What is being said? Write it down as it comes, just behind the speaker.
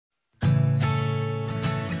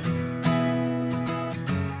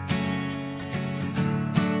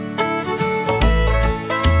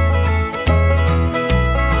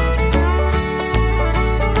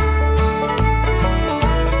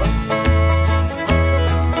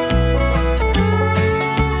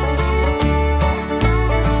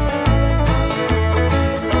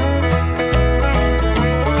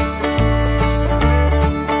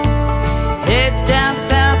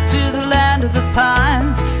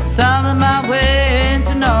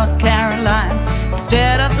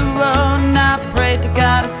Stared at the road and I prayed to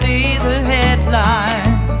God to see the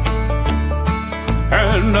headlights.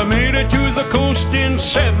 And I made it to the coast in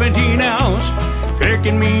 17 hours,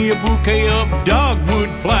 picking me a bouquet of dogwood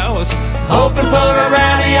flowers, hoping for a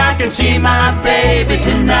rally I can see my baby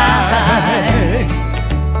tonight.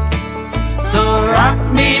 So rock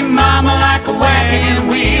me, mama, like a wagon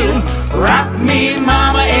wheel. Rock me,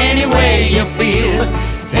 mama, any way you feel.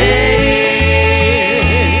 Hey,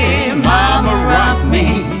 mama, rock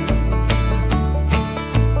me.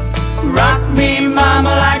 Rock me, mama,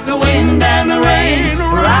 like the wind and the rain.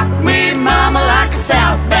 Rock me, mama, like a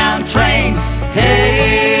southbound train.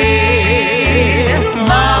 Hey,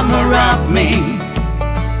 mama, rock me.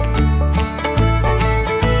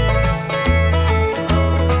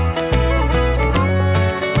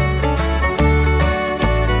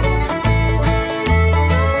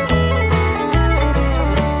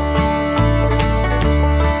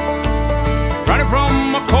 Running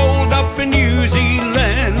from a cold up in New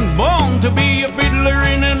Zealand, born to be a fiddler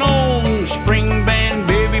in an old string band.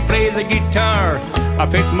 Baby, play the guitar, I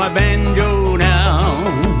pick my banjo now.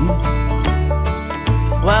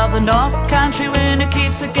 Well, the North Country winter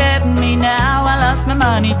keeps getting me now. I lost my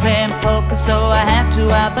money playing poker, so I had to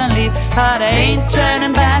up and leave. But I ain't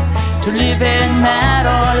turning back to living that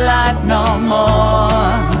old life no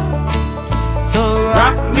more. So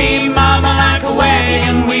rock me, mama, like a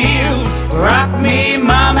wagon wheel. Rock me,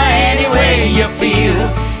 mama, any way you feel.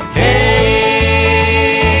 Hey,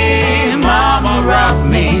 mama, rock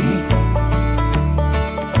me.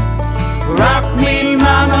 Rock me,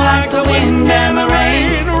 mama, like the wind and the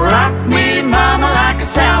rain. Rock me, mama, like a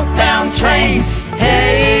southbound train.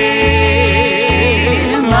 Hey,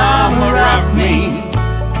 mama, rock me.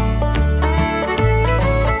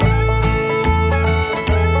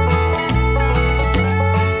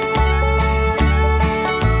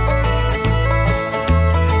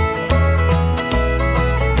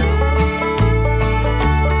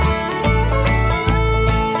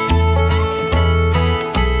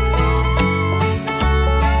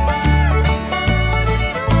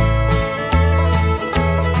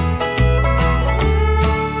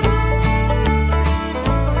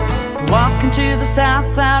 Walking to the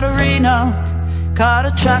south out of Reno, caught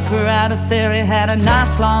a trucker out of Theory, had a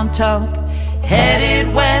nice long tote.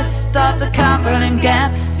 Headed west of the Cumberland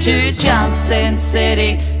Gap to Johnson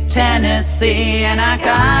City, Tennessee. And I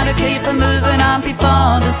gotta keep on moving on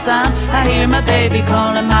before the sun. I hear my baby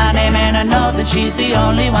calling my name and I know that she's the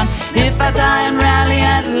only one. If I die in Raleigh,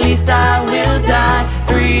 at least I will die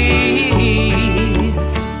free.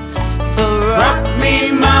 So rock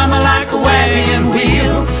me, mama, like a wagon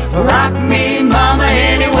wheel. Rock me, mama,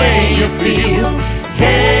 any way you feel.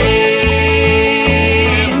 Hey,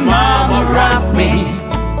 mama, rock me.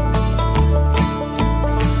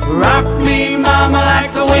 Rock me, mama,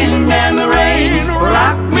 like the wind and the rain.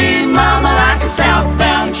 Rock me, mama, like a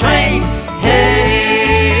southbound train.